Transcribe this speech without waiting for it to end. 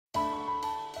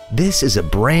This is a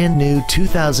brand new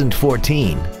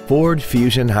 2014 Ford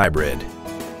Fusion Hybrid.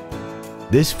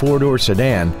 This four-door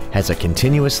sedan has a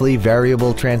continuously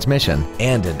variable transmission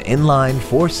and an inline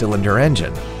four-cylinder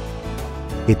engine.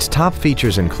 Its top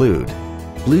features include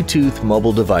Bluetooth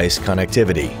mobile device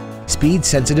connectivity,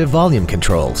 speed-sensitive volume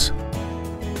controls,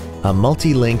 a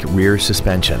multi-link rear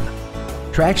suspension,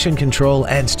 traction control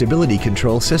and stability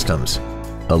control systems,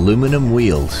 aluminum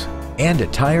wheels, and a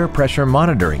tire pressure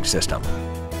monitoring system.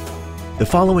 The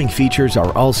following features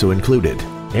are also included: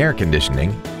 air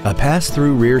conditioning, a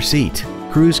pass-through rear seat,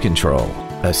 cruise control,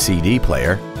 a CD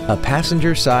player, a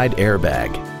passenger side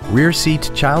airbag, rear seat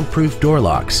child-proof door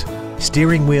locks,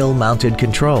 steering wheel mounted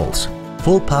controls,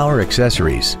 full power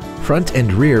accessories, front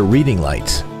and rear reading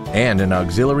lights, and an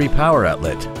auxiliary power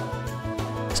outlet.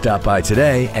 Stop by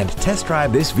today and test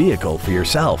drive this vehicle for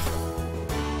yourself.